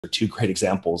are two great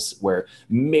examples where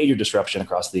major disruption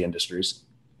across the industries.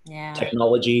 Yeah.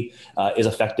 Technology is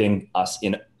affecting us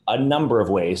in a number of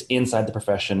ways inside the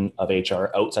profession of HR,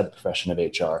 outside the profession of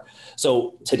HR.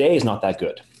 So today is not that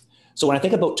good. So when I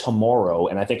think about tomorrow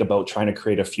and I think about trying to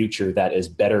create a future that is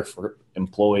better for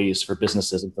employees, for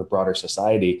businesses, and for broader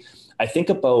society, I think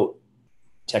about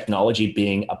technology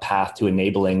being a path to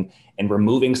enabling and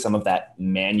removing some of that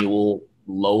manual,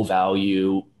 low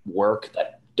value work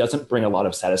that doesn't bring a lot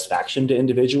of satisfaction to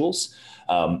individuals.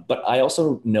 But I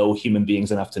also know human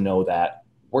beings enough to know that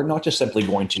we're not just simply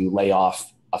going to lay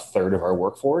off a third of our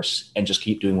workforce and just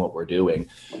keep doing what we're doing.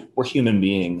 We're human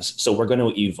beings, so we're going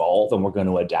to evolve and we're going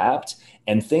to adapt.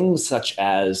 And things such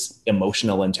as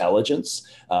emotional intelligence,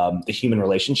 the human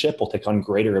relationship will take on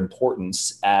greater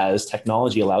importance as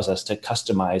technology allows us to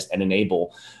customize and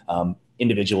enable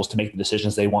individuals to make the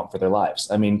decisions they want for their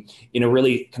lives. I mean, in a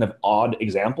really kind of odd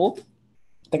example,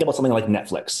 think about something like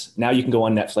Netflix. Now you can go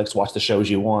on Netflix, watch the shows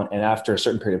you want, and after a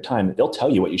certain period of time, they'll tell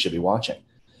you what you should be watching.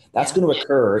 That's going to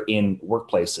occur in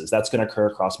workplaces. That's going to occur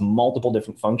across multiple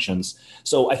different functions.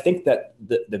 So I think that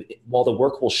while the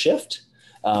work will shift,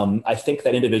 I think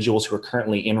that individuals who are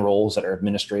currently in roles that are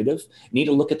administrative need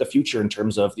to look at the future in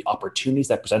terms of the opportunities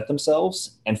that present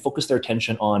themselves and focus their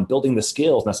attention on building the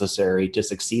skills necessary to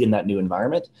succeed in that new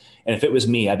environment. And if it was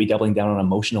me, I'd be doubling down on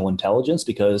emotional intelligence,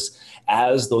 because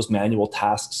as those manual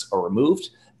tasks are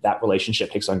removed, that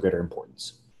relationship takes on greater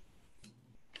importance.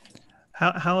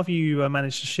 How have you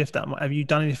managed to shift that? Have you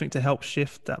done anything to help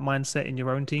shift that mindset in your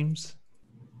own teams?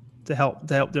 To help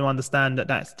them understand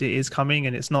that it is coming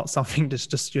and it's not something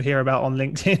just you hear about on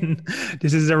LinkedIn.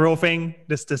 This is a real thing.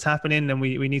 This is happening, and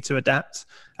we need to adapt.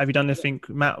 Have you done anything,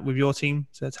 Matt, with your team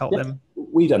to help them?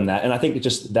 We've done that. And I think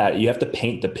just that you have to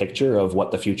paint the picture of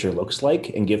what the future looks like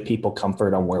and give people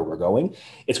comfort on where we're going.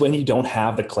 It's when you don't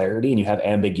have the clarity and you have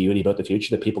ambiguity about the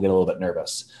future that people get a little bit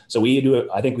nervous. So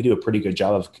I think we do a pretty good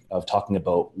job of talking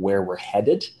about where we're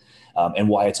headed. And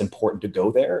why it's important to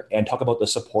go there, and talk about the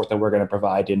support that we're going to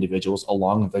provide to individuals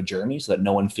along the journey so that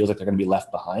no one feels like they're going to be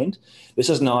left behind. This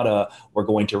is not we're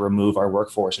going to remove our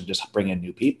workforce and just bring in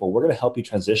new people. We're going to help you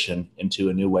transition into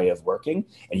a new way of working,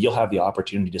 and you'll have the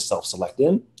opportunity to self-select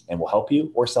in, and we'll help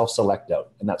you, or self-select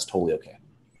out. And that's totally okay.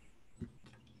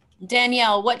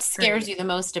 Danielle, what scares you the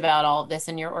most about all of this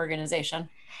in your organization?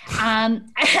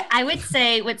 I would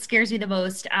say what scares me the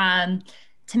most,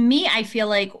 to me, I feel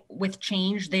like with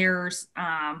change, there's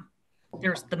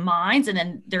the minds and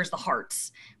then there's the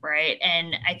hearts, right?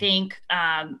 And I think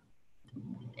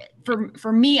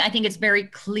for me, I think it's very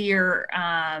clear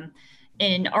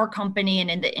in our company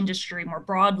and in the industry more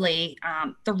broadly,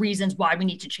 the reasons why we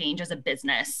need to change as a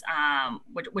business,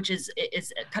 which is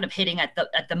kind of hitting at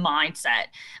the mindset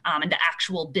and the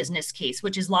actual business case,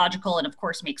 which is logical and of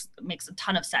course makes a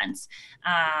ton of sense.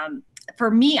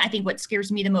 For me, I think what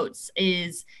scares me the most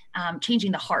is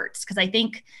changing the hearts, because I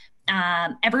think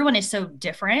everyone is so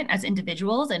different as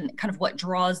individuals and kind of what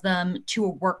draws them to a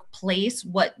workplace,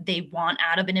 what they want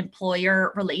out of an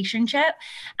employer relationship.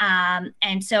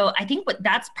 And so I think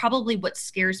that's probably what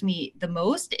scares me the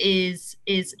most is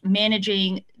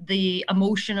managing the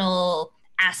emotional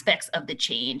aspects of the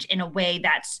change in a way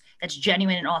that's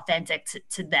genuine and authentic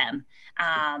to them.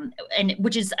 And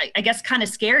which is, I guess, kind of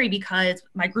scary because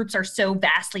my groups are so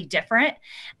vastly different.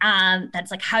 That's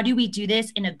like, how do we do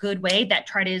this in a good way that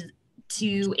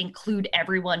to include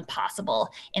everyone possible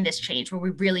in this change, where we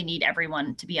really need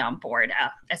everyone to be on board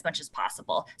as much as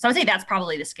possible. So I would say that's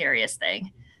probably the scariest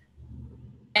thing.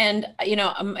 And,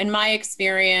 in my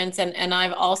experience, and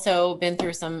I've also been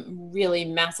through some really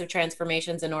massive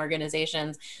transformations in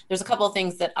organizations, there's a couple of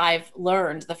things that I've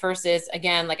learned. The first is,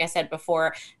 again, like I said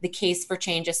before, the case for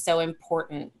change is so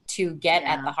important to get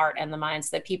at the heart and the mind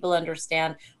so that people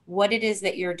understand what it is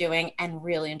that you're doing and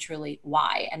really and truly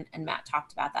why. And Matt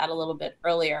talked about that a little bit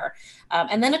earlier.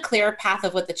 And then a clear path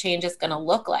of what the change is going to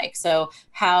look like. So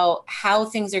how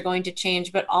things are going to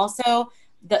change, but also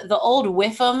the old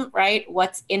WIFM, right?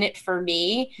 What's in it for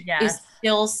me is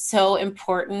still so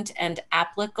important and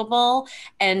applicable,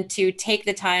 and to take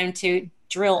the time to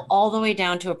drill all the way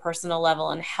down to a personal level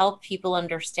and help people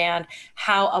understand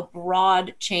how a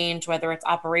broad change, whether it's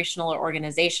operational or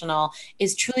organizational,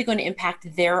 is truly going to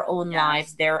impact their own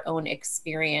lives, their own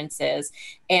experiences.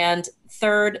 And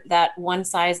third, that one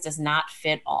size does not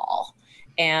fit all.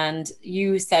 And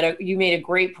you made a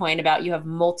great point about you have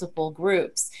multiple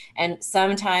groups, and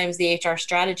sometimes the HR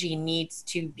strategy needs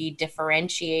to be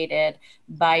differentiated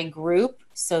by group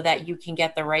so that you can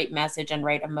get the right message and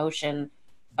right emotion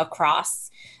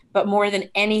across. But more than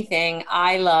anything,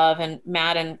 I love, and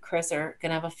Matt and Chris are going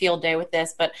to have a field day with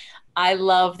this, but I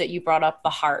love that you brought up the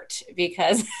heart,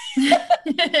 because on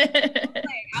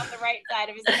the right side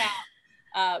of his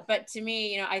mouth. But to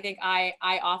me, I think I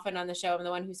often on the show, I'm the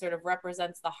one who sort of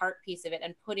represents the heart piece of it,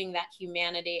 and putting that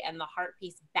humanity and the heart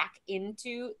piece back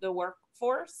into the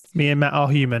workforce. Me and Matt are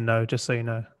human, though, just so you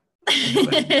know.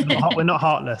 We're not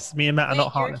heartless. Me and Matt are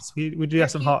not heartless. We do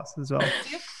have some hearts as well. Do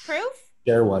you have proof?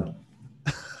 Share one.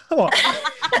 What?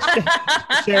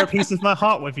 Share a piece of my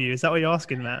heart with you? Is that what you're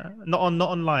asking, Matt? Not on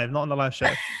live, not on the live show.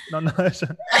 Not on the live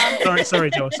show. Sorry,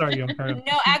 Joel. Sorry, Joel.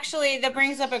 No, actually, that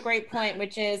brings up a great point,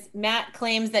 which is Matt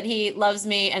claims that he loves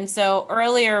me, and so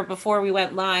earlier before we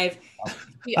went live,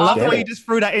 I love how you just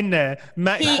threw that in there.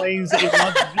 Matt claims that he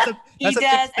loves you. That's a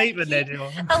big statement there,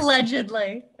 Joel.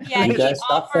 Allegedly. Yeah, you guys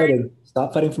stop fighting.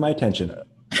 Stop fighting for my attention.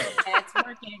 It's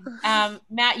working.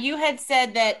 Matt, you had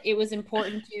said that it was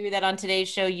important to you that on today's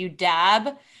show you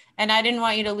dab, and I didn't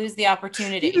want you to lose the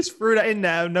opportunity. You just threw that in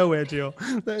there out of nowhere, Jill.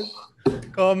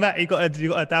 Go on, Matt. You got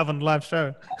a dab on the live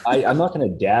show. I'm not going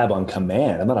to dab on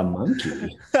command. I'm not a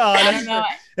monkey. I don't know.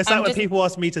 It's like when people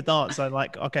ask me to dance, I'm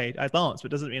like, okay, I dance, but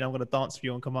it doesn't mean I'm going to dance for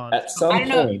you on command. At some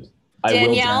point,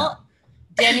 Danielle,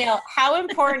 how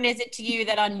important is it to you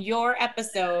that on your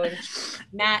episode,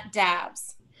 Matt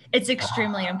dabs? It's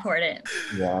extremely important.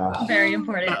 Yeah. Very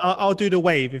important. I'll do the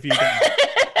wave if you dance.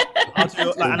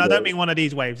 And I don't mean one of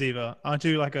these waves either. I'll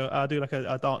do like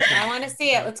a dance. I want to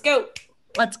see it. Let's go.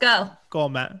 Let's go. Go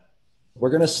on, Matt. We're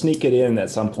gonna sneak it in at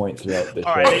some point throughout the show.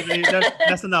 All right,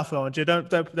 that's enough, Orange. Don't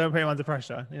put him under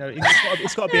pressure.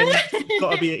 It's got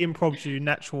to be an impromptu,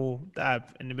 natural dab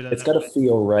in the middle. It's got to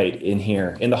feel right in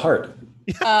here, in the heart.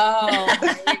 Oh,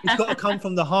 it's got to come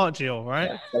from the heart, Jill. Right?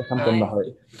 Yeah, it's got to come from the heart.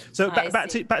 So back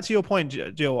to your point,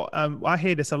 Jill. I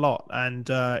hear this a lot, and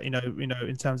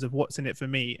in terms of what's in it for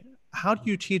me, how do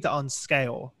you achieve that on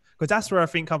scale? Because that's where I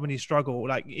think companies struggle.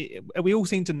 Like we all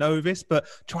seem to know this, but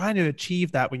trying to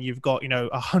achieve that when you've got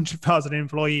 100,000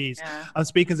 employees. Yeah. I'm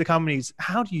speaking to companies.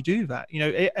 How do you do that?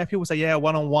 People say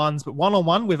one-on-ones, but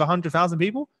one-on-one with 100,000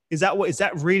 people, is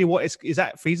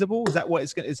that feasible?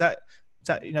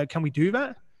 Can we do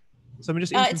that? So I'm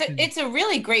just it's a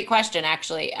really great question,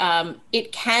 actually.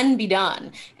 It can be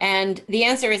done. And the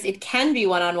answer is it can be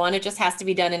one-on-one. It just has to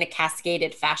be done in a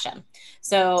cascaded fashion.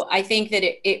 So I think that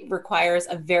it requires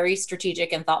a very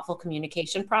strategic and thoughtful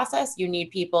communication process. You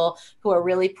need people who are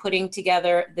really putting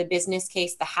together the business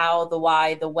case, the how, the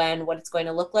why, the when, what it's going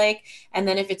to look like. And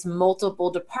then if it's multiple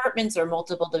departments or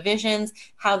multiple divisions,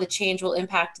 how the change will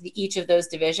impact each of those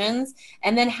divisions.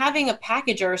 And then having a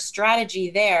package or a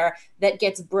strategy there that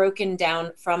gets broken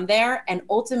down from there and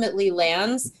ultimately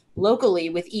lands locally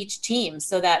with each team,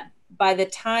 so that by the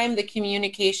time the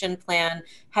communication plan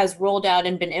has rolled out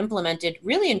and been implemented,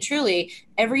 really and truly,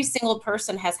 every single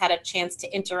person has had a chance to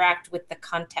interact with the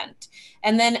content.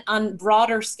 And then on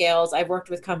broader scales, I've worked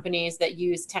with companies that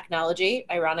use technology,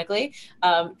 ironically,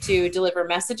 to deliver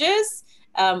messages.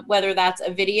 Whether that's a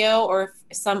video or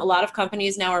a lot of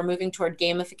companies now are moving toward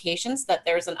gamification, so that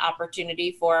there's an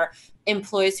opportunity for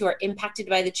employees who are impacted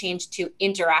by the change to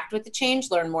interact with the change,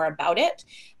 learn more about it.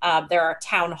 There are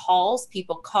town halls,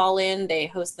 people call in, they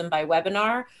host them by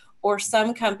webinar, or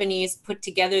some companies put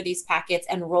together these packets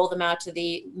and roll them out to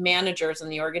the managers in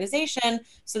the organization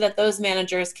so that those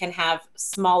managers can have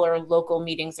smaller local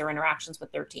meetings or interactions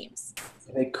with their teams.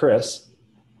 Hey, Chris.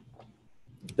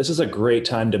 This is a great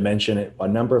time to mention it. A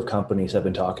number of companies have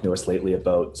been talking to us lately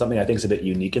about something I think is a bit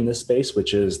unique in this space,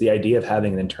 which is the idea of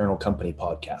having an internal company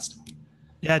podcast.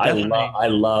 Yeah, definitely. I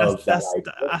love that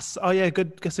idea.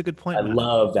 That's a good point. I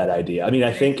love that idea. I mean,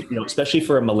 I think, especially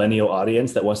for a millennial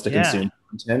audience that wants to consume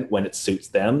content when it suits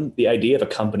them, the idea of a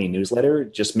company newsletter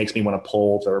just makes me want to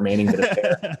pull the remaining bit of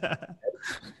hair.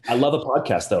 I love a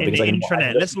podcast though. Because the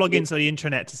intranet. Let's log into the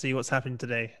intranet to see what's happening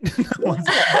today.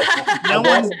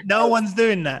 no one's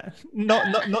doing that.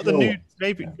 Not the news.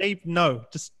 Maybe no.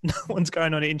 Just no one's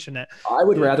going on the internet. I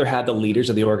would rather have the leaders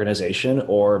of the organization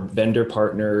or vendor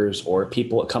partners or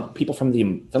people from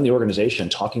the organization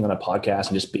talking on a podcast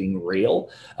and just being real.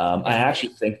 I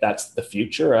actually think that's the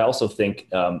future. I also think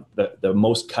the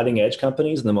most cutting edge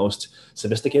companies and the most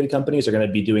sophisticated companies are going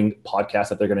to be doing podcasts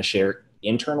that they're going to share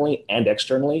internally and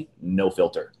externally, no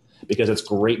filter, because it's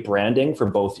great branding for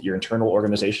both your internal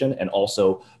organization and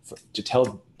also to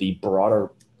tell the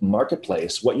broader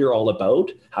marketplace what you're all about,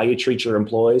 how you treat your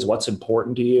employees, what's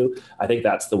important to you. I think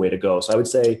that's the way to go. So I would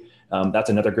say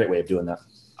that's another great way of doing that.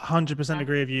 100%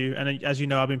 agree with you. And as you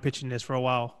know, I've been pitching this for a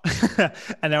while.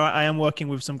 And I am working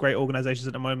with some great organizations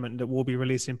at the moment that will be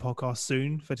releasing podcasts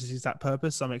soon for this exact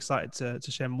purpose. So I'm excited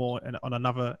to share more on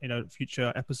another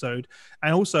future episode.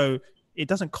 And also, it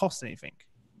doesn't cost anything.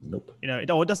 Nope.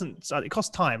 It doesn't, it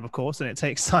costs time, of course, and it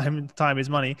takes time. Time is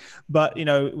money. But,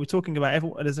 we're talking about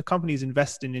there's a companies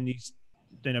investing in these,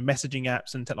 messaging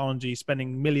apps and technology,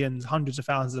 spending millions, hundreds of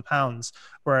thousands of pounds.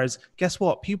 Whereas guess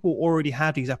what? People already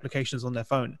have these applications on their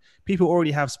phone. People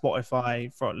already have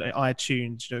Spotify, for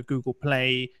iTunes, Google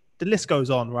Play, the list goes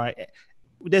on, right?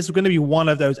 There's going to be one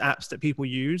of those apps that people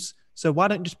use. So why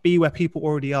don't just be where people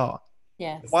already are?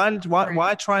 Yes.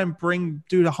 Why try and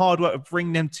do the hard work of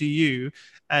bring them to you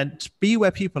and be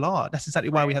where people are? That's exactly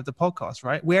why we have the podcast,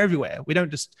 right? We're everywhere. We don't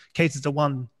just cater to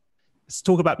one. Let's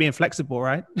talk about being flexible,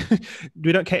 right?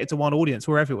 We don't cater to one audience.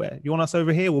 We're everywhere. You want us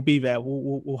over here? We'll be there.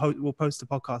 We'll post the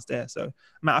podcast there. So,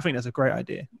 Matt, I think that's a great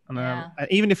idea. And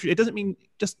even if it doesn't mean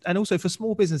and also for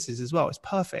small businesses as well, it's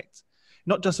perfect.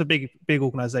 Not just for big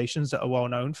organizations that are well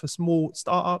known, for small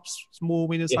startups, small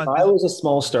medium-sized businesses. If I was a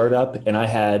small startup and I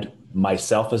had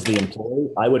myself as the employee,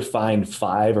 I would find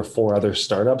 5 or 4 other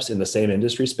startups in the same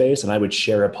industry space, and I would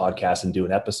share a podcast and do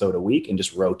an episode a week and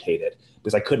just rotate it,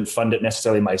 because I couldn't fund it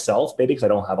necessarily myself, maybe because I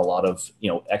don't have a lot of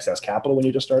excess capital when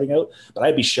you're just starting out. But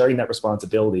I'd be sharing that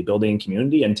responsibility, building a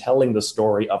community and telling the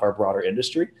story of our broader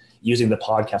industry, using the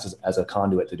podcast as a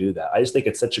conduit to do that. I just think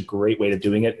it's such a great way of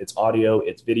doing it. It's audio,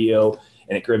 it's video,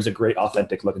 and it gives a great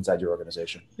authentic look inside your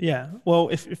organization. Yeah. Well,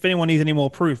 if anyone needs any more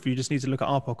proof, you just need to look at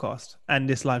our podcast and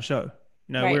this live show.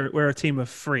 Right. We're a team of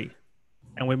 3,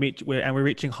 and we're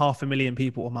reaching 500,000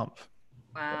 people a month.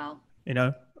 Wow.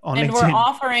 On and LinkedIn. we're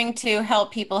offering to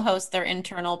help people host their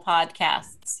internal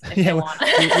podcasts if they want.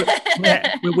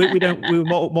 We're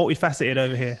multifaceted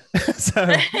over here.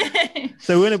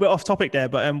 So we're a bit off topic there,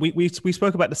 but we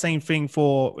spoke about the same thing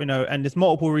for, and there's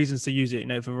multiple reasons to use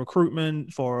it, for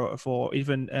recruitment, for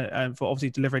even for obviously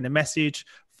delivering the message,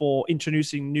 for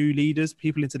introducing new leaders,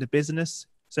 people into the business.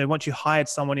 So once you hired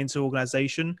someone into an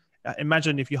organization,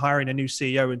 imagine if you're hiring a new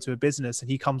CEO into a business and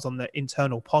he comes on the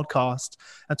internal podcast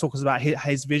and talks about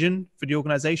his vision for the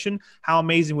organization. How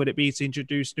amazing would it be to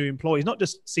introduce new employees, not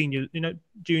just senior,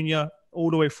 junior, all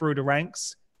the way through the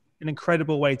ranks? An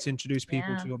incredible way to introduce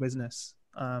people to your business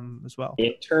as well.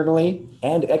 Internally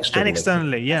and externally. And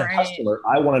externally, yeah. Right. Customer,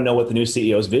 I want to know what the new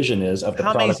CEO's vision is of the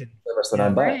product and service that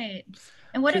I'm buying. Right.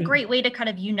 And what a great way to kind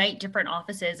of unite different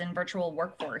offices and virtual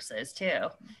workforces too.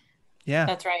 Yeah,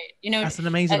 that's right. That's an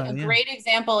amazing idea. Great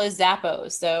example is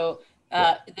Zappos. So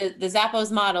the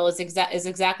Zappos model is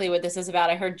exactly what this is about.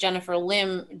 I heard Jennifer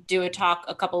Lim do a talk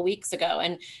a couple weeks ago,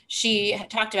 and she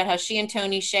talked about how she and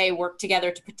Tony Hsieh worked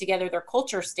together to put together their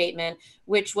culture statement,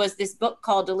 which was this book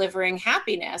called Delivering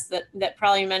Happiness that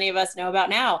probably many of us know about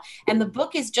now. And the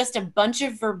book is just a bunch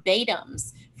of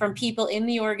verbatims from people in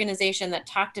the organization that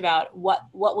talked about what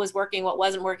was working, what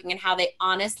wasn't working, and how they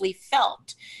honestly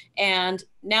felt. And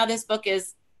now this book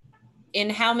is in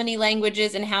how many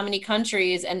languages and how many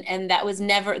countries, and that was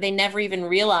they never even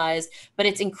realized, but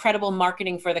it's incredible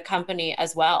marketing for the company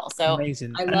as well. So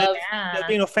amazing. I love they're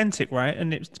being authentic, right?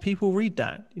 And people read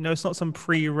that, it's not some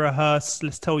pre-rehearsed,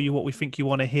 let's tell you what we think you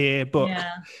want to hear book.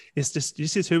 Yeah. It's just,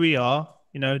 this is who we are,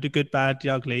 the good, bad,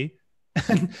 the ugly.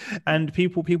 and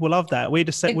people love that. We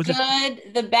just said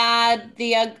the bad,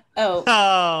 the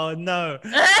oh no.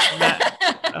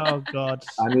 Oh God.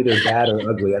 I'm either bad or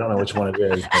ugly. I don't know which one it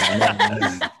is.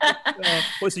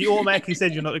 So you automatically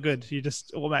said you're not the good. You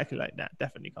just automatically like, nah,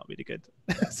 definitely can't be the good.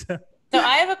 So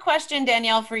I have a question,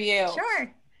 Danielle, for you.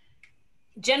 Sure.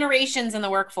 Generations in the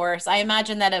workforce. I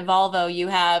imagine that at Volvo you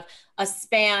have a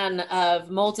span of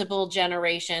multiple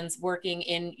generations working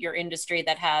in your industry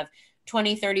that have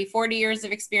 20, 30, 40 years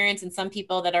of experience, and some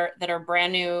people that are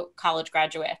brand new college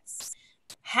graduates.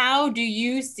 How do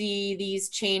you see these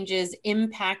changes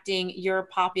impacting your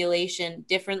population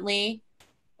differently,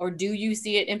 or do you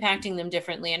see it impacting them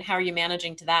differently, and how are you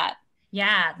managing to that?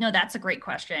 Yeah, no, that's a great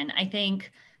question. I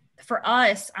think for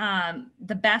us,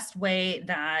 the best way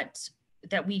that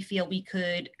we feel we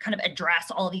could kind of address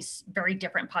all these very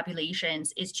different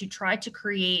populations is to try to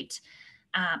create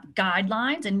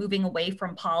guidelines and moving away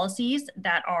from policies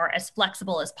that are as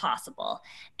flexible as possible,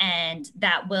 and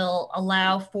that will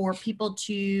allow for people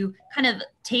to kind of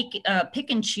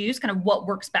pick and choose kind of what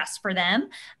works best for them,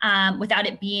 without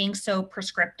it being so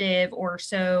prescriptive or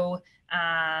so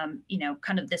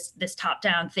kind of this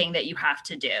top-down thing that you have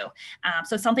to do.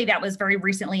 So something that was very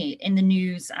recently in the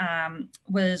news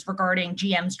was regarding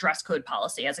GM's dress code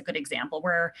policy as a good example,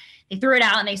 where they threw it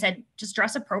out and they said, just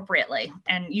dress appropriately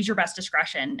and use your best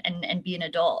discretion and be an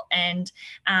adult. And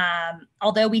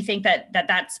although we think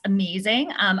that's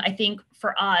amazing, I think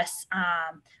for us,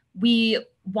 we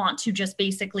want to just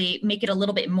basically make it a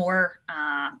little bit more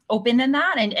open than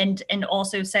that, and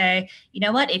also say, you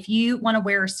know what, if you want to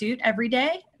wear a suit every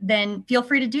day, then feel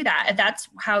free to do that. If that's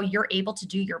how you're able to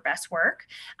do your best work,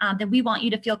 then we want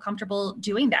you to feel comfortable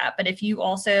doing that. But if you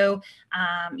also,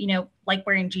 like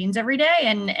wearing jeans every day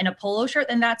and a polo shirt,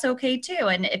 then that's okay too.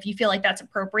 And if you feel like that's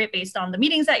appropriate based on the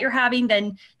meetings that you're having,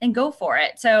 then go for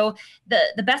it. So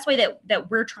the best way that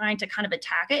we're trying to kind of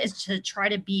attack it is to try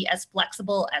to be as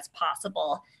flexible as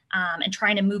possible, and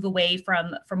trying to move away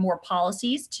from more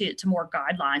policies to more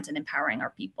guidelines and empowering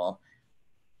our people.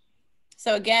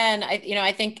 So again,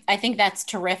 I think that's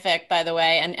terrific, by the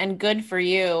way, and good for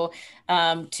you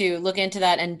to look into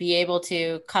that and be able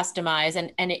to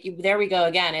customize. And there we go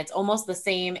again. It's almost the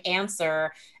same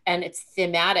answer, and it's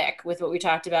thematic with what we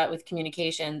talked about with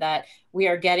communication, that we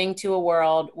are getting to a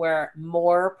world where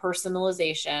more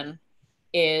personalization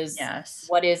is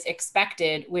what is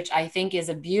expected, which I think is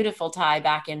a beautiful tie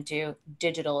back into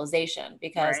digitalization,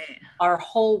 because our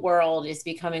whole world is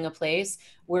becoming a place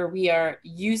where we are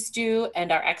used to,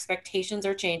 and our expectations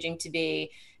are changing to be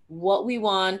what we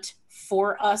want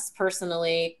for us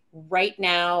personally right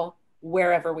now,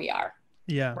 wherever we are.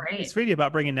 Yeah. It's really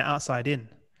about bringing the outside in.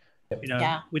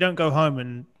 We don't go home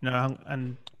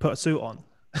and put a suit on.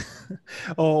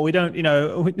 Or we don't,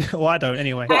 well, I don't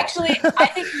anyway. Actually,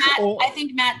 I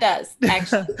think Matt does.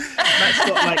 Actually, Matt's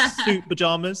got like suit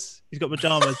pajamas. He's got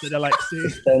pajamas, but they're like suit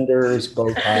suspenders,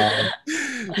 bow tie.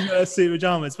 He's got suit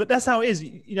pajamas, but that's how it is.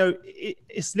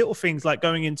 It's little things like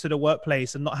going into the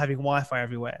workplace and not having Wi-Fi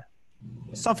everywhere.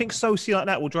 Something so silly like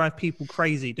that will drive people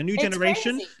crazy. The new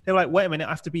generation, they're like, wait a minute, I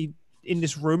have to be in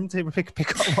this room to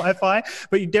pick up Wi-Fi.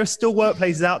 But there's still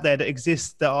workplaces out there that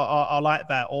exist that are like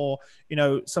that. Or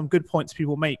some good points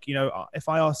people make.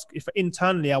 If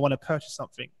internally I want to purchase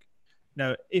something,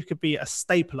 it could be a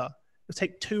stapler. It'll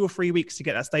take 2 or 3 weeks to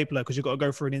get that stapler because you've got to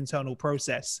go through an internal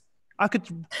process. I could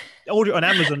order it on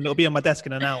Amazon and it'll be on my desk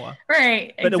in an hour.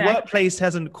 Right. But the workplace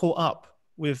hasn't caught up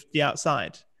with the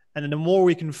outside. And then the more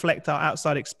we can reflect our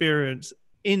outside experience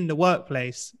in the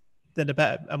workplace, then the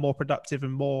better and more productive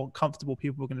and more comfortable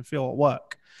people are going to feel at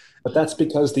work. But that's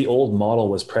because the old model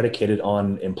was predicated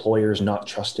on employers not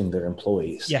trusting their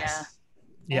employees. Yes.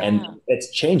 Yeah. And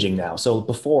it's changing now. So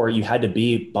before, you had to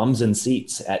be bums in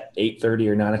seats at 8:30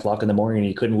 or 9 o'clock in the morning, and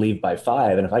you couldn't leave by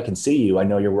 5. And if I can see you, I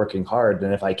know you're working hard.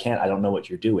 And if I can't, I don't know what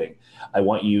you're doing. I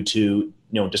want you to,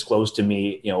 disclose to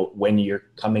me, when you're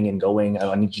coming and going.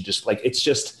 I need you it's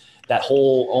just that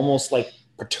whole almost like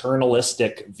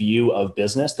paternalistic view of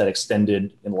business that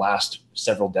extended in the last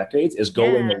several decades is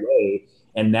going away.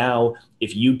 And now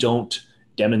if you don't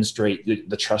demonstrate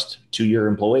the trust to your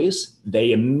employees,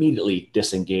 they immediately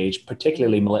disengage,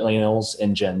 particularly millennials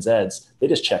and Gen Zs. They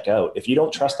just check out. If you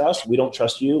don't trust us, we don't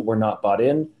trust you. We're not bought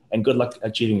in, and good luck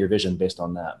achieving your vision based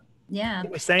on that. Yeah.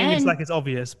 We're saying it's like it's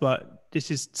obvious, but this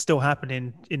is still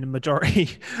happening in the majority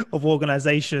of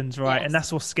organizations, right? Yes. And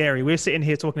that's what's scary. We're sitting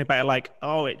here talking about it like,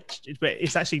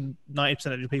 it's actually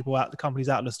 90% of the people the companies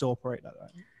out in the store operate like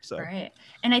that. So. Right.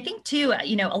 And I think too,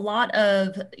 a lot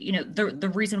of,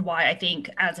 the reason why I think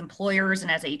as employers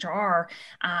and as HR,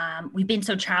 we've been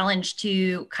so challenged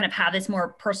to kind of have this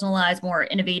more personalized, more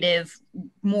innovative,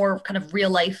 more kind of real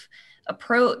life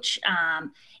approach,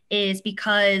 is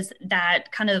because that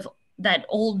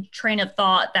old train of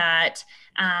thought that,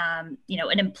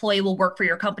 an employee will work for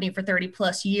your company for 30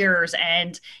 plus years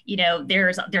and,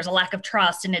 there's a lack of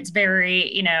trust and it's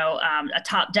very, a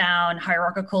top down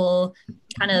hierarchical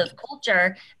kind of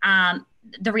culture.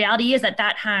 The reality is that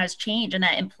has changed, and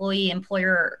that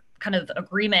employee-employer kind of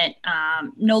agreement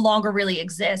no longer really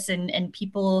exists, and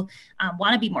people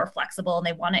want to be more flexible, and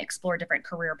they want to explore different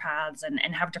career paths and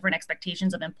have different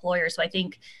expectations of employers. So I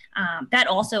think that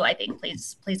also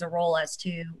plays a role as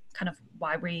to kind of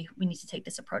why we need to take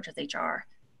this approach as HR.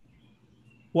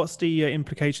 What's the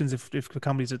implications if for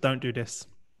companies that don't do this?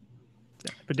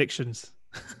 Predictions.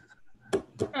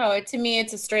 To me,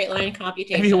 it's a straight line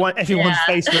computation. Everyone's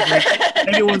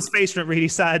face went really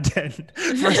sad then.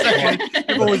 For a second,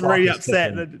 everyone was really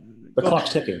upset. The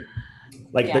clock's ticking.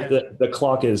 The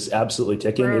clock is absolutely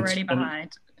ticking. We're already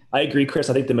behind. I agree, Chris.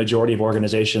 I think the majority of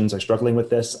organizations are struggling with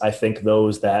this. I think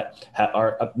those that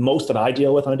are most that I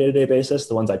deal with on a day-to-day basis,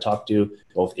 the ones I talk to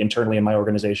both internally in my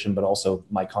organization, but also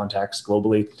my contacts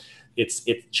globally,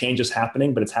 change is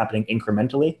happening, but it's happening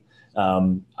incrementally.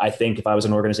 I think if I was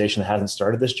an organization that hasn't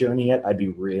started this journey yet, I'd be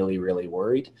really, really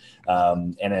worried.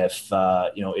 And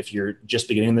if you're just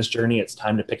beginning this journey, it's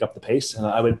time to pick up the pace. And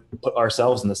I would put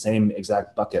ourselves in the same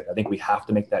exact bucket. I think we have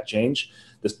to make that change.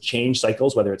 This change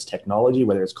cycles, whether it's technology,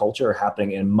 whether it's culture, are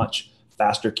happening in much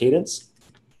faster cadence.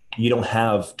 You don't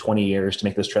have 20 years to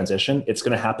make this transition. It's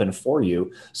going to happen for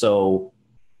you. So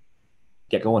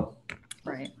get going.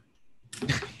 Right.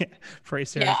 Yeah, pretty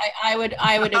serious. Yeah, I would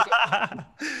agree.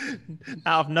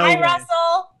 Out of nowhere. Hi,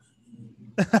 Russell.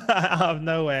 Out of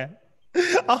nowhere.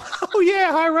 Oh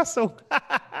yeah, hi Russell.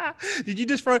 Did you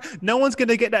just throw? No one's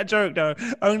gonna get that joke though.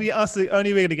 Only us.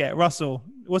 Only we're gonna get Russell.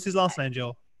 What's his last name,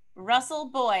 Joel? Russell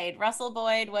Boyd. Russell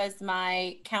Boyd was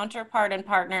my counterpart and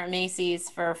partner at Macy's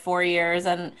for 4 years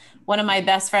and one of my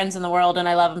best friends in the world, and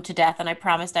I love him to death. And I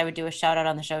promised I would do a shout out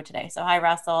on the show today. So hi,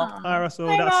 Russell. Hi, Russell.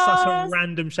 Hi, That's Russ. such a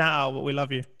random shout out, but we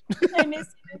love you. I miss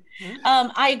you.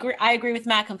 I agree with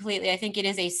Matt completely. I think it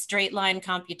is a straight line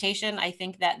computation. I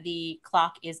think that the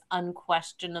clock is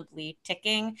unquestionably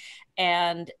ticking.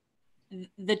 And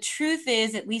the truth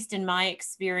is, at least in my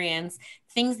experience,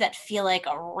 things that feel like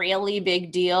a really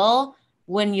big deal,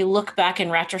 when you look back in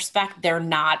retrospect, they're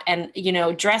not. And, you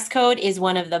know, dress code is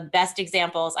one of the best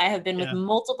examples. I have been with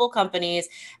multiple companies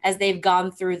as they've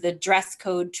gone through the dress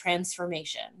code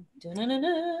transformation.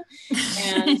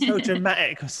 And so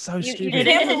dramatic, so stupid. You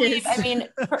can't believe, I mean,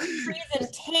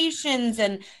 presentations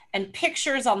and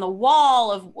pictures on the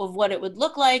wall of what it would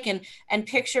look like, and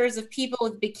pictures of people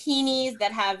with bikinis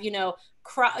that have, you know,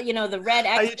 the red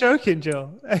X. Are you joking,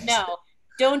 Joe? No.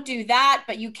 Don't do that,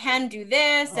 but you can do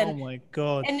this. And, oh my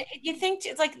God. And you think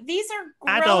it's like, these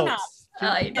are adults.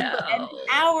 I know. And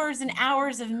hours and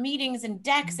hours of meetings and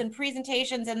decks and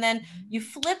presentations. And then you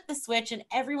flip the switch and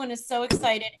everyone is so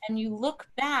excited. And you look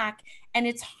back and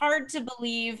it's hard to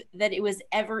believe that it was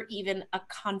ever even a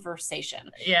conversation.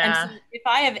 Yeah. And so if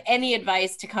I have any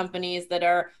advice to companies that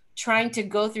are trying to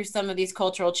go through some of these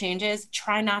cultural changes,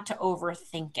 try not to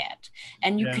overthink it.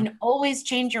 And you can always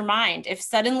change your mind. If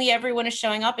suddenly everyone is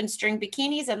showing up in string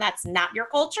bikinis and that's not your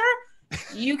culture,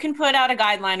 you can put out a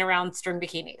guideline around string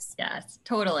bikinis. Yes,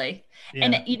 totally. Yeah.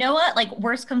 And you know what? Like,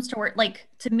 worst comes to worst, like,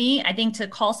 to me, I think to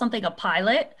call something a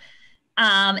pilot,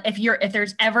 if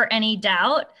there's ever any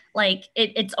doubt, like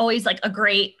it's always like a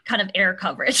great kind of air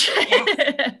coverage.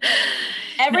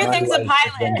 Everything's a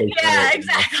pilot. Yeah,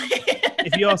 exactly.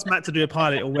 If you ask Matt to do a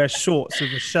pilot, he'll wear shorts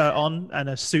with a shirt on and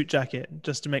a suit jacket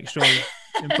just to make sure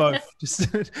in both. Just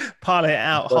pilot it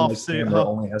out, half suit. Half...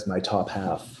 only has my top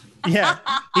half. Yeah,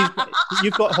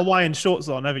 you've got Hawaiian shorts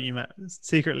on, haven't you, Matt?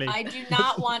 Secretly. I do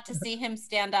not want to see him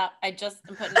stand up. I just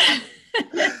am putting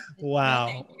it out. Wow.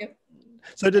 No, thank you.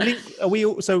 So the link,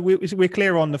 we're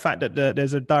clear on the fact that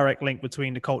there's a direct link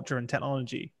between the culture and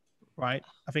technology, right?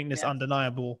 I think that's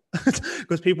undeniable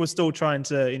because people are still trying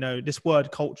to, you know, this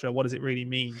word culture, what does it really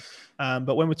mean?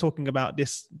 But when we're talking about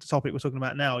this topic we're talking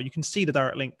about now, you can see the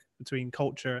direct link between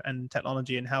culture and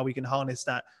technology and how we can harness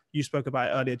that. You spoke about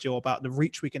it earlier, Jill, about the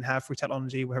reach we can have through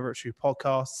technology, whether it's through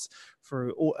podcasts,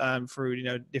 through you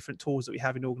know, different tools that we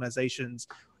have in organizations.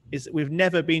 We've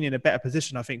never been in a better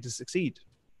position, I think, to succeed.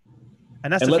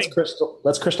 And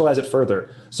let's crystallize it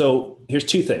further. So here's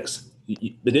two things.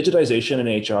 The digitization in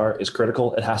HR is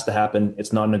critical. It has to happen.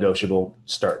 It's non-negotiable.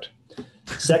 Start.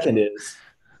 Second is,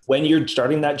 when you're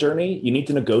starting that journey, you need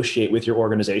to negotiate with your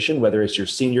organization, whether it's your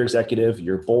senior executive,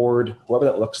 your board, whoever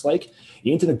that looks like.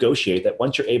 You need to negotiate that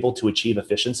once you're able to achieve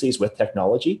efficiencies with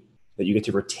technology, that you get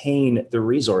to retain the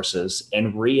resources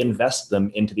and reinvest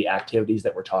them into the activities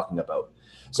that we're talking about.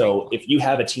 So if you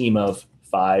have a team of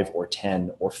 5 or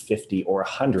 10 or 50 or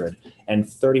 100, and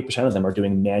 30% of them are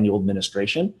doing manual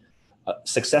administration,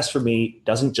 success for me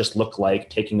doesn't just look like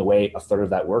taking away a third of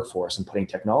that workforce and putting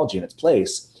technology in its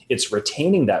place. It's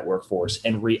retaining that workforce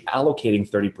and reallocating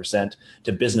 30%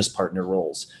 to business partner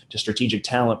roles, to strategic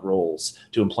talent roles,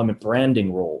 to employment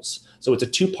branding roles. So it's a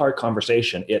two-part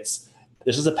conversation. This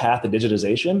is a path of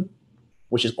digitization,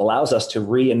 which allows us to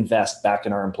reinvest back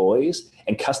in our employees,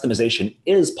 and customization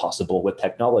is possible with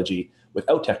technology.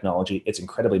 Without technology, it's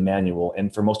incredibly manual,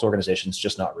 and for most organizations,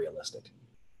 just not realistic.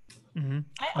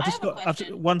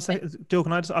 Mm-hmm. One second, Jill.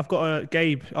 I've got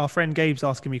Gabe, our friend Gabe's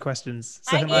asking me questions.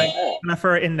 So can I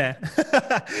throw it in there?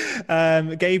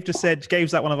 Gabe just said,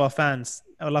 Gabe's like one of our fans.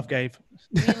 I love Gabe.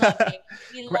 We love Gabe.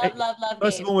 We love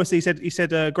First Gabe. of all, he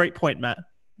said, great point, Matt.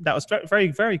 That was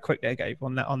very, very quick there, Gabe,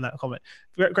 on that comment.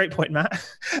 Great point, Matt.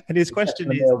 And his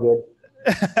question is,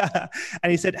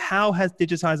 and he said, how has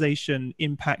digitization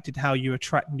impacted how you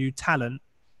attract new talent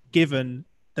given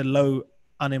the low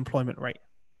unemployment rate?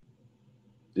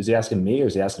 Is he asking me or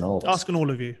is he asking all of us? Asking all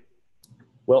of you.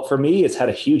 Well, for me, it's had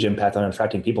a huge impact on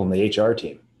attracting people in the HR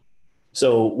team.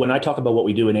 So when I talk about what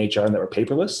we do in HR and that we're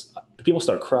paperless, people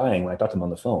start crying when I talk to them on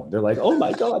the phone. They're like, oh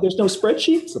my God, there's no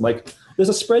spreadsheets. I'm like, there's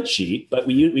a spreadsheet, but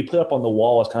we put up on the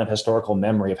wall as kind of historical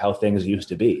memory of how things used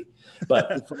to be.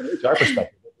 But from an HR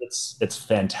perspective, it's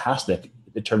fantastic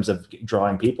in terms of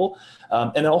drawing people.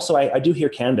 And also I do hear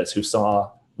candidates who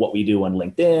saw what we do on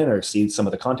LinkedIn or see some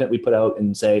of the content we put out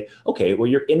and say, okay, well,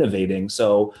 you're innovating.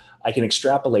 So I can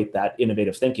extrapolate that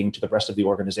innovative thinking to the rest of the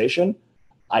organization.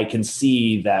 I can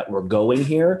see that we're going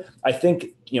here. I think,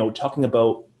 talking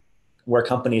about where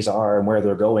companies are and where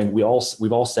they're going, we've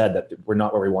all said that we're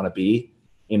not where we want to be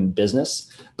in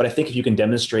business. But I think if you can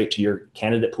demonstrate to your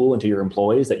candidate pool and to your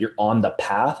employees that you're on the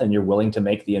path and you're willing to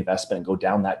make the investment and go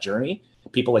down that journey,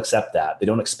 people accept that. They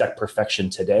don't expect perfection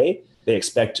today. They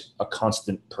expect a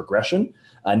constant progression,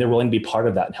 and they're willing to be part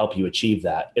of that and help you achieve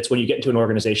that. It's when you get into an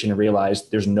organization and realize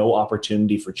there's no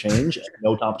opportunity for change,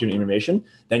 no opportunity for innovation,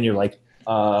 then you're like,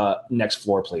 next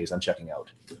floor, please. I'm checking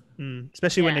out.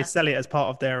 Especially when they sell it as part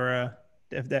of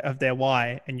their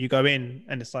why, and you go in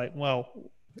and it's like, well,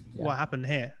 what happened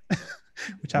here?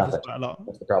 Which happens quite a lot.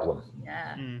 That's the problem.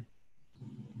 Yeah. You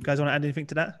guys want to add anything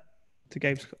to that? To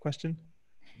Gabe's question?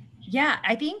 Yeah,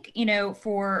 I think,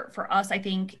 for us, I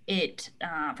think it,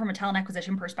 from a talent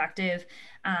acquisition perspective,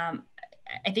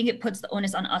 I think it puts the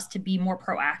onus on us to be more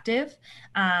proactive,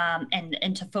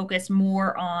 and to focus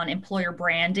more on employer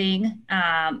branding,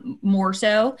 more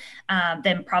so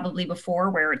than probably before,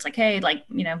 where it's like, hey,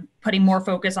 putting more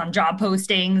focus on job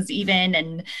postings even,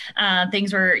 and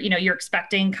things where, you're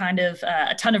expecting kind of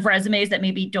a ton of resumes that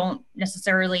maybe don't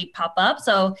necessarily pop up.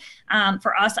 So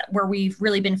for us, where we've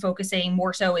really been focusing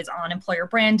more so is on employer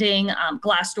branding.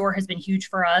 Glassdoor has been huge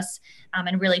for us,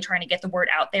 and really trying to get the word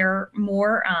out there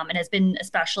more, and has been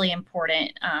especially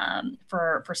important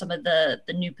for some of the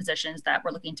new positions that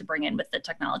we're looking to bring in with the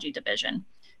technology division,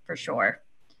 for sure.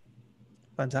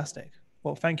 Fantastic.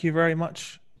 Well, thank you very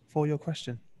much for your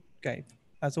question, Gabe,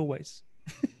 as always.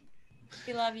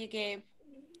 We love you, Gabe.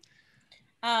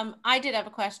 I did have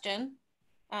a question.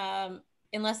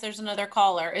 Unless there's another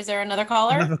caller. Is there another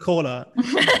caller? Another caller.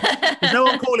 There's no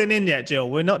one calling in yet, Jill.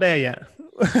 We're not there yet.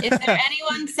 Is there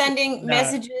anyone sending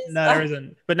messages? No, there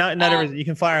isn't. But no, there isn't. You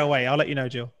can fire away. I'll let you know,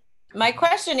 Jill. My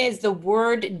question is the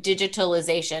word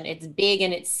digitalization. It's big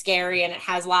and it's scary and it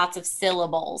has lots of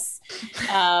syllables.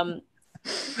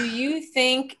 Do you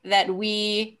think that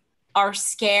we are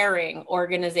scaring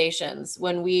organizations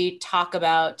when we talk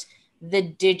about the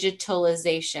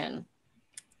digitalization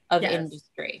of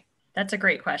industry? That's a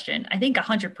great question. I think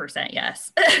 100%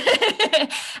 yes.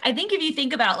 I think if you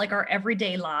think about our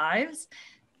everyday lives,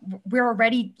 we're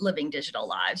already living digital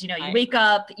lives. You wake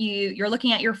up, you're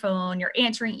looking at your phone, you're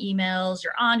answering emails,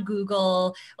 you're on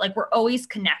Google, we're always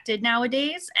connected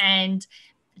nowadays. And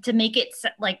to make it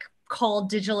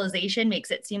called digitalization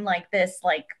makes it seem like this,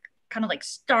 kind of like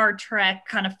Star Trek,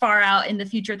 kind of far out in the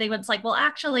future thing. But it's well,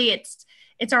 actually it's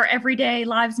our everyday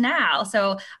lives now.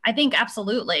 So I think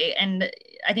absolutely. And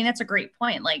I think that's a great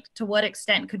point. To what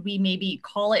extent could we maybe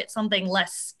call it something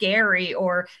less scary,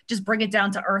 or just bring it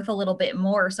down to earth a little bit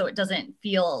more so it doesn't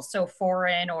feel so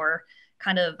foreign or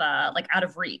kind of out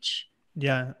of reach?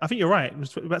 Yeah, I think you're right.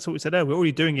 That's what we said earlier. We're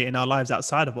already doing it in our lives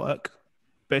outside of work.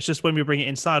 But it's just when we bring it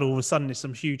inside, all of a sudden it's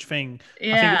some huge thing.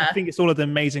 Yeah. I think it's all of the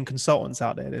amazing consultants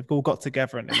out there. They've all got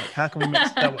together and they're like, how can we make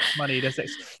so much money?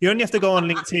 You only have to go on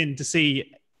LinkedIn to see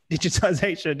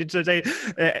digitization.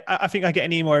 I think I get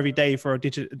an email every day for a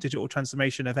digital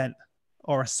transformation event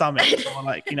or a summit. Or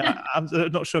I'm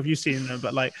not sure if you've seen them,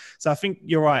 but so I think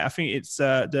you're right. I think it's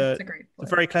the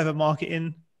very clever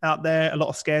marketing out there, a lot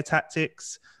of scare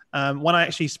tactics. When I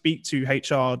actually speak to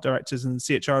HR directors and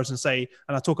CHROs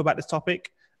and I talk about this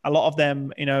topic, a lot of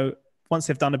them, once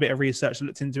they've done a bit of research,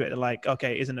 looked into it, they're like,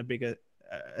 okay, it isn't a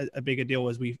bigger deal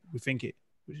as we think it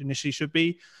initially should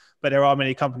be. But there are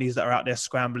many companies that are out there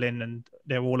scrambling and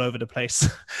they're all over the place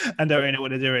and don't know what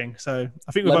they're doing. So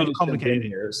I think we're overcomplicated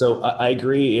here. So I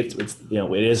agree. It's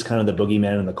it is kind of the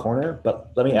boogeyman in the corner,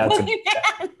 but let me add some.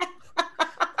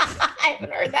 I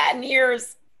haven't heard that in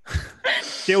years.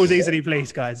 Jill's easily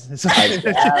pleased, guys. It's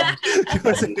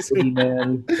been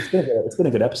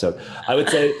a good episode. I would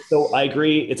say, so I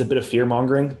agree. It's a bit of fear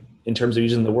mongering in terms of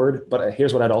using the word, but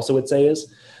here's what I'd also would say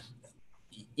is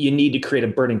you need to create a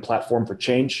burning platform for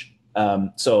change.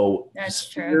 So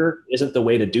fear isn't the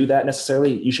way to do that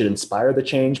necessarily. You should inspire the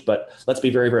change, but let's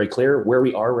be very, very clear. Where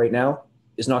we are right now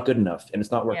is not good enough and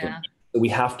it's not working. Yeah. We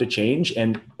have to change,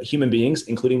 and human beings,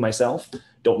 including myself,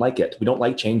 don't like it. We don't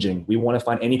like changing. We want to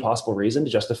find any possible reason to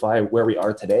justify where we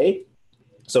are today.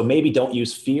 So maybe don't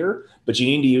use fear, but you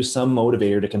need to use some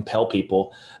motivator to compel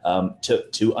people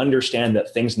to understand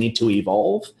that things need to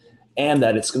evolve and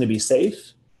that it's going to be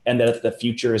safe and that the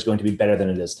future is going to be better than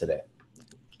it is today.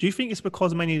 Do you think it's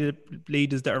because many of the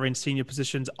leaders that are in senior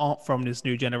positions aren't from this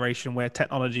new generation where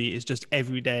technology is just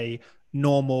everyday,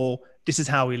 normal, this is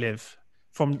how we live?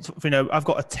 I've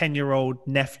got a 10-year-old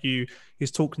nephew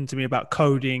who's talking to me about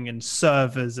coding and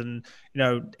servers and,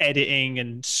 editing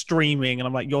and streaming. And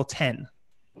I'm like, you're 10.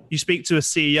 You speak to a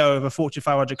CEO of a Fortune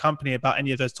 500 company about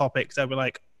any of those topics, they'll be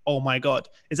like, oh my God.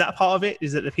 Is that part of it?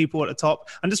 Is it the people at the top?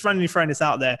 I'm just randomly throwing this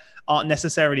out there, aren't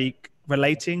necessarily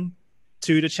relating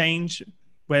to the change.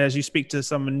 Whereas you speak to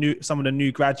some of the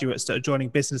new graduates that are joining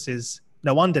businesses,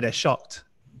 no wonder they're shocked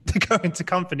to go into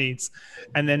companies.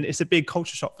 And then it's a big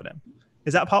culture shock for them.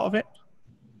 Is that part of it?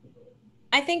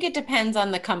 I think it depends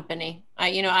on the company.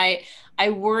 I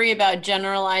worry about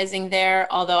generalizing there,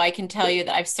 although I can tell you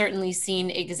that I've certainly seen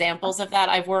examples of that.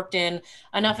 I've worked in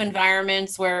enough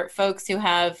environments where folks who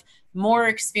have more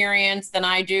experience than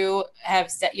I do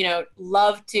have said,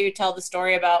 love to tell the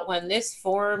story about when this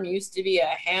form used to be a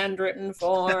handwritten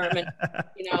form. And,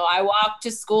 I walked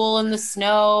to school in the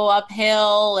snow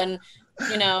uphill and,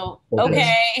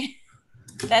 okay.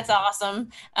 That's awesome.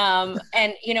 And,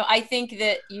 I think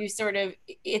that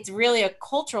it's really a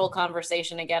cultural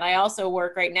conversation again. I also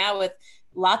work right now with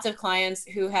lots of clients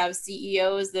who have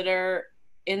CEOs that are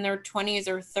in their 20s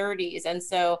or 30s. And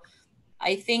so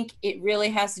I think it really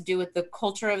has to do with the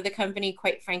culture of the company.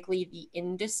 Quite frankly, the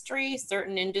industry,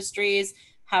 certain industries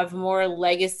have more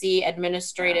legacy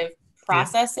administrative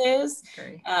processes.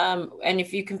 Yeah. And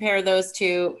if you compare those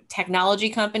to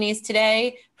technology companies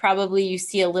today, probably you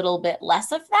see a little bit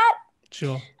less of that.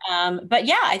 Sure. But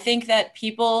yeah, I think that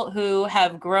people who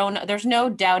have grown, there's no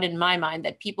doubt in my mind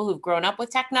that people who've grown up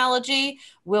with technology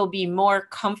will be more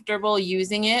comfortable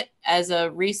using it as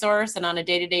a resource and on a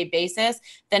day-to-day basis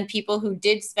than people who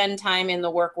did spend time in the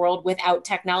work world without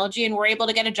technology and were able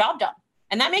to get a job done.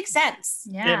 And that makes sense.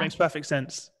 Yeah, it makes perfect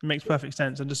sense. It makes perfect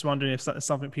sense. I'm just wondering if that's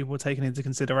something people are taking into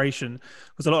consideration,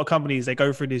 because a lot of companies, they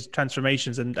go through these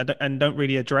transformations and don't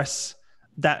really address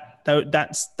that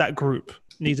group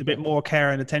needs a bit more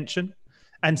care and attention.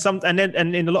 And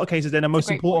in a lot of cases, they're the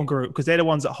most important group because they're the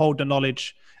ones that hold the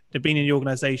knowledge. They've been in the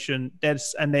organization, they're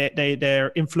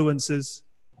influencers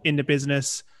in the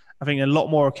business. I think a lot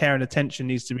more care and attention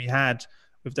needs to be had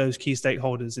with those key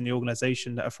stakeholders in the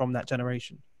organization that are from that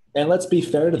generation. And let's be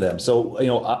fair to them. So,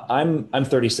 I'm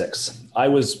 36. I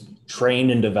was trained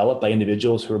and developed by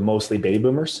individuals who are mostly baby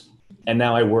boomers. And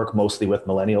now I work mostly with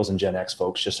millennials and Gen X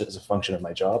folks just as a function of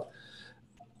my job.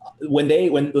 When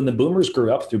the boomers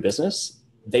grew up through business,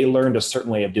 they learned a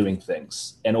certain way of doing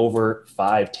things. And over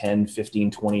 5, 10, 15,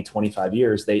 20, 25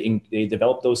 years, they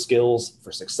developed those skills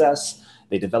for success.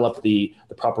 They developed the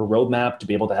proper roadmap to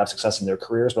be able to have success in their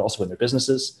careers, but also in their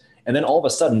businesses. And then all of a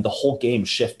sudden, the whole game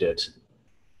shifted.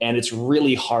 And it's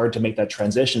really hard to make that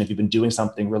transition if you've been doing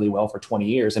something really well for 20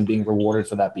 years and being rewarded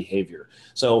for that behavior.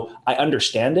 So I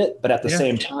understand it, but at the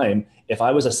same time, if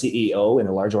I was a CEO in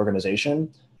a large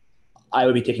organization, I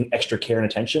would be taking extra care and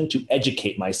attention to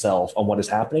educate myself on what is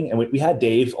happening. And we had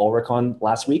Dave Ulrich on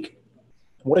last week.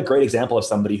 What a great example of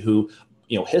somebody who,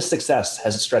 his success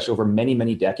has stretched over many,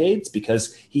 many decades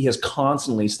because he has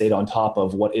constantly stayed on top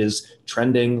of what is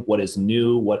trending, what is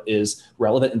new, what is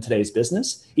relevant in today's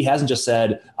business. He hasn't just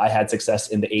said, I had success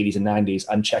in the 80s and 90s.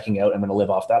 I'm checking out. I'm going to live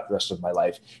off that the rest of my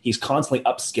life. He's constantly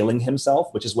upskilling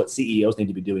himself, which is what CEOs need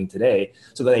to be doing today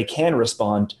so that they can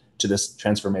respond to this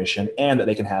transformation and that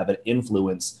they can have an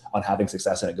influence on having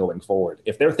success in it going forward.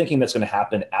 If they're thinking that's going to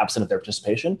happen absent of their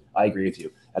participation, I agree with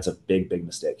you. That's a big, big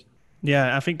mistake.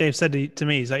 Yeah, I think Dave said to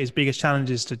me, his biggest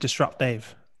challenge is to disrupt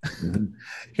Dave.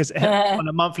 Because on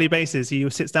a monthly basis, he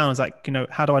sits down and is like,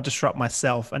 how do I disrupt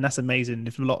myself? And that's amazing.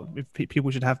 If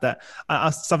people should have that.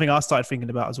 Something I started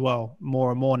thinking about as well, more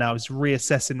and more now, is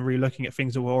reassessing, re-looking at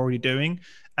things that we're already doing.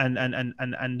 And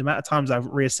the amount of times I've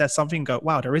reassessed something and go,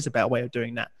 wow, there is a better way of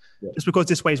doing that. Yeah. Just because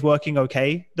this way is working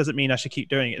okay doesn't mean I should keep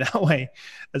doing it that way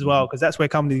as well. Because that's where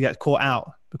companies get caught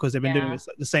out because they've been doing it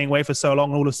the same way for so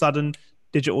long. And all of a sudden,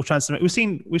 digital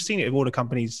transformation. We've seen it with all the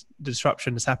companies. The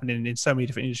disruption that's happening in so many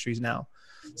different industries now.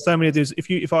 So many of those.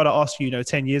 If I were to ask you,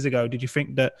 10 years ago, did you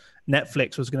think that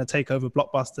Netflix was going to take over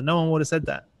Blockbuster? No one would have said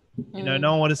that.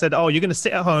 No one would have said, "Oh, you're going to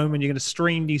sit at home and you're going to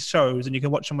stream these shows and you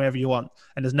can watch them wherever you want,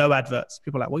 and there's no adverts."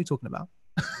 People are like, "What are you talking about?"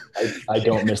 I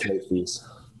don't miss late fees.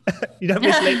 You don't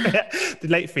miss the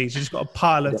late fees. You just got a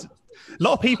pile of. A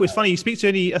lot of people. It's funny. I speak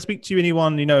to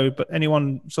anyone, but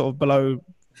anyone sort of below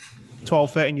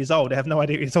 12, 13 years old, they have no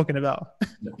idea what you're talking about.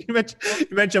 No. you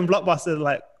mentioned Blockbuster,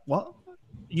 like, what?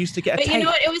 You used to get a tape. You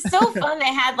know what? It was so fun.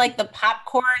 They had like the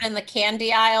popcorn and the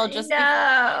candy aisle.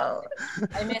 I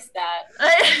missed that.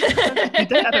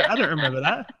 I don't remember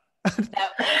that.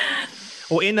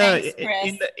 Or in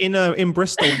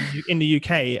Bristol, in the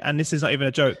UK, and this is not even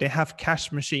a joke, they have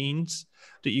cash machines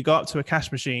that you go up to a cash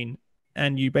machine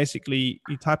and you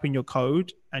type in your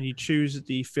code and you choose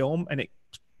the film and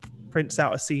prints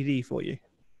out a CD for you.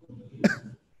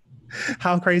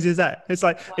 How crazy is that? It's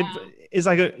like it's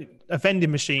like a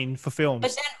vending machine for films.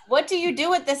 But then what do you do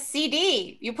with the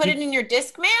CD? You put it in your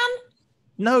Discman?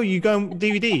 No, you go on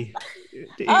DVD.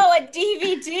 Oh, a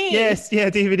DVD. Yes, yeah,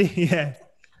 DVD, yeah.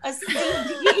 A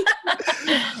CD.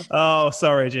 Oh,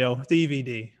 sorry, Jill.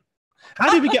 DVD.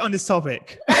 How did we get on this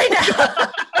topic?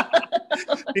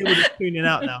 People are just tuning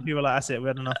out now. People are like, that's it. We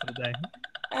had enough for the day.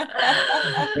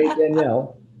 Hey,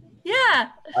 Danielle. Yeah.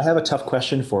 I have a tough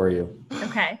question for you.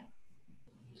 Okay.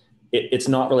 It's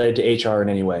not related to HR in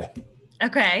any way.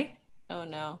 Okay. Oh,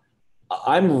 no.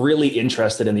 I'm really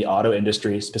interested in the auto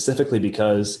industry specifically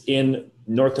because in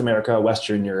North America,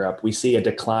 Western Europe, we see a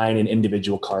decline in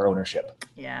individual car ownership.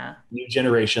 Yeah. New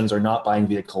generations are not buying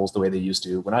vehicles the way they used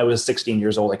to. When I was 16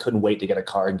 years old, I couldn't wait to get a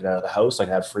car and get out of the house so I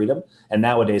could have freedom. And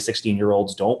nowadays,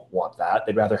 16-year-olds don't want that.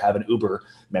 They'd rather have an Uber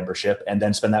membership and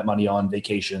then spend that money on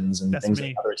vacations and things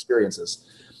like other experiences.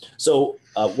 So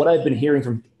what I've been hearing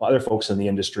from other folks in the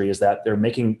industry is that they're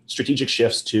making strategic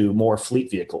shifts to more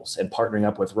fleet vehicles and partnering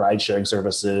up with ride sharing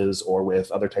services or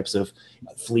with other types of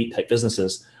fleet type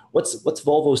businesses. What's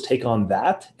Volvo's take on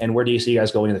that? And where do you see you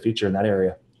guys going in the future in that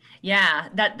area? Yeah,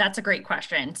 that's a great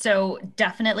question. So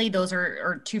definitely those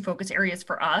are two focus areas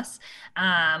for us.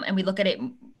 And we look at it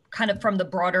kind of from the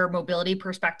broader mobility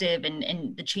perspective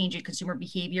and the change in consumer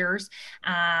behaviors.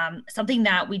 Something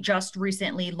that we just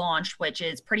recently launched, which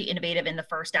is pretty innovative and the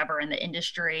first ever in the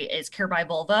industry, is Care by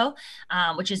Volvo,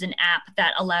 which is an app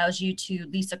that allows you to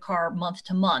lease a car month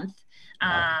to month.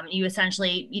 You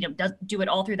essentially, do it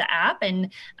all through the app,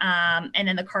 and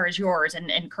then the car is yours.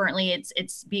 And currently,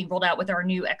 it's being rolled out with our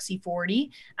new XC40,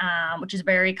 which is a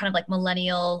very kind of like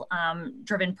millennial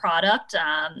driven product.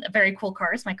 A very cool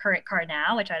car. It's my current car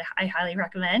now, which I highly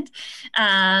recommend.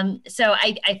 So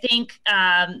I think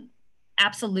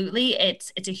absolutely,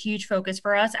 it's a huge focus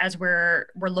for us as we're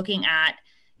looking at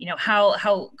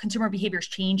how consumer behavior is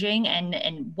changing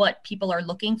and what people are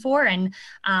looking for. And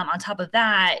on top of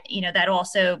that, that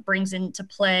also brings into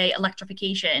play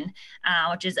electrification,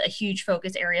 which is a huge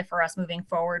focus area for us moving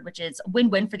forward, which is a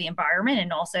win-win for the environment.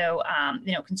 And also,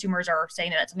 consumers are saying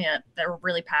that that's something that they're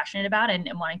really passionate about and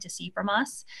wanting to see from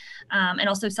us. And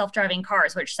also self-driving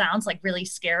cars, which sounds like really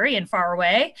scary and far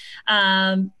away,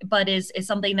 but is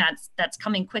something that's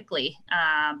coming quickly,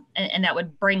 and that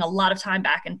would bring a lot of time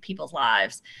back in people's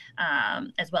lives.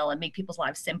 As well, and make people's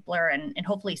lives simpler and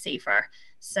hopefully safer.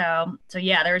 So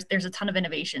yeah, there's a ton of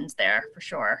innovations there for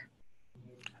sure.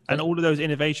 And all of those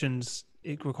innovations,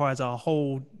 it requires a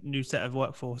whole new set of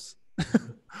workforce.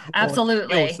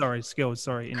 Absolutely. Skills.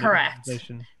 Sorry. Correct.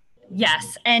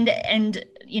 Yes. And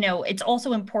it's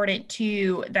also important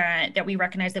too that we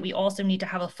recognize that we also need to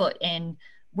have a foot in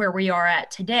where we are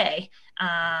at today,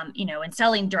 and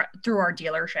selling through our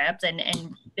dealerships,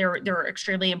 and they're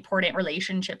extremely important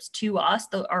relationships to us,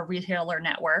 our retailer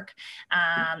network,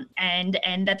 and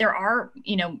that there are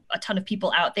a ton of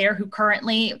people out there who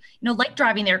currently like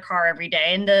driving their car every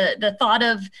day, and the thought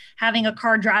of having a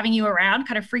car driving you around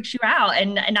kind of freaks you out,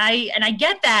 and I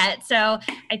get that. So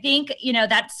I think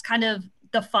that's kind of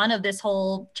the fun of this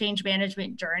whole change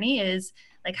management journey is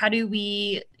like, how do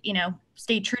we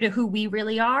stay true to who we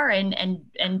really are and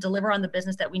deliver on the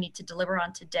business that we need to deliver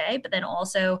on today, but then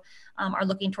also are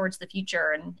looking towards the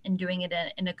future and doing it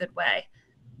in a good way.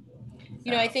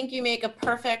 I think you make a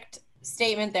perfect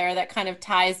statement there that kind of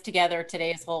ties together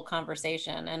today's whole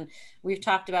conversation. And we've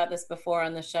talked about this before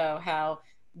on the show, how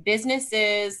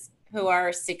businesses who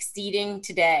are succeeding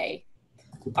today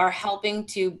are helping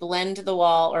to blend the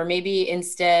wall, or maybe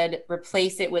instead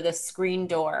replace it with a screen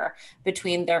door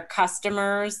between their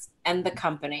customers and the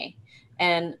company,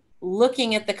 and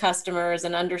looking at the customers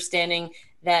and understanding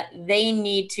that they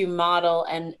need to model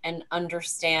and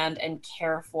understand and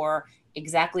care for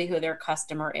exactly who their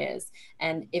customer is.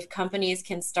 And if companies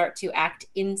can start to act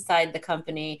inside the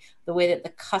company the way that the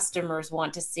customers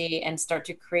want to see and start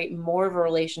to create more of a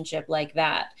relationship like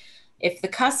that. If the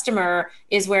customer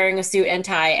is wearing a suit and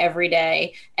tie every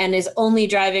day and is only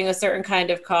driving a certain kind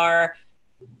of car,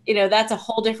 that's a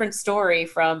whole different story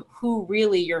from who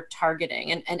really you're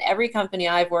targeting. And every company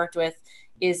I've worked with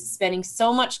is spending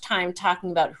so much time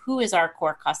talking about who is our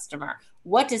core customer.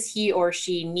 What does he or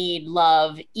she need,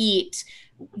 love, eat,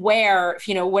 wear,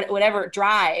 whatever,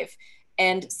 drive.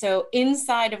 And so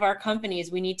inside of our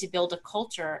companies, we need to build a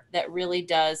culture that really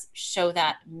does show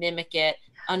that, mimic it,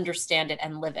 understand it,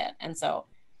 and live it. And so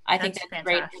I think that's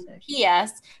great. And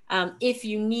P.S. If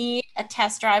you need a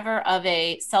test driver of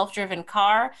a self-driven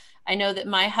car, I know that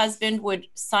my husband would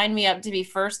sign me up to be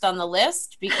first on the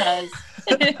list, because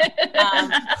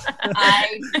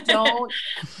I don't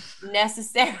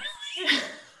necessarily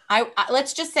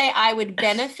let's just say I would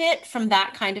benefit from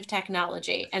that kind of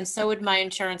technology, and so would my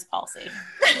insurance policy.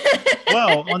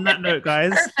 Well, on that note,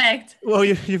 guys. Perfect. Well,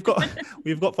 we've got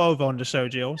Volvo on the show,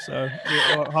 Jill. So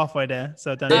you're halfway there.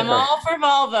 So Danielle, I'm all for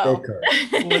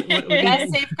Volvo.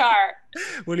 Best safe car.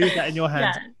 We'll leave that in your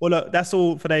hands. Yeah. Well, look, that's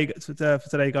all for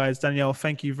today, guys. Danielle,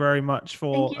 thank you very much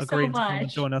for agreeing to come and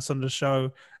join us on the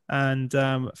show. And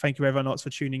thank you everyone else for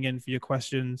tuning in for your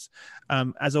questions.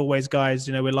 As always, guys,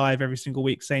 we're live every single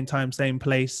week, same time, same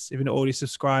place. If you're not already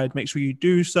subscribed, make sure you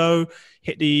do so.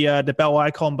 Hit the bell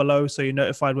icon below so you're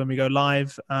notified when we go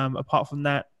live. Apart from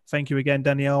that, thank you again,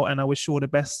 Danielle, and I wish you all the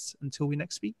best until we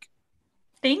next speak.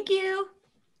 Thank you.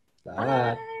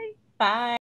 Bye. Bye.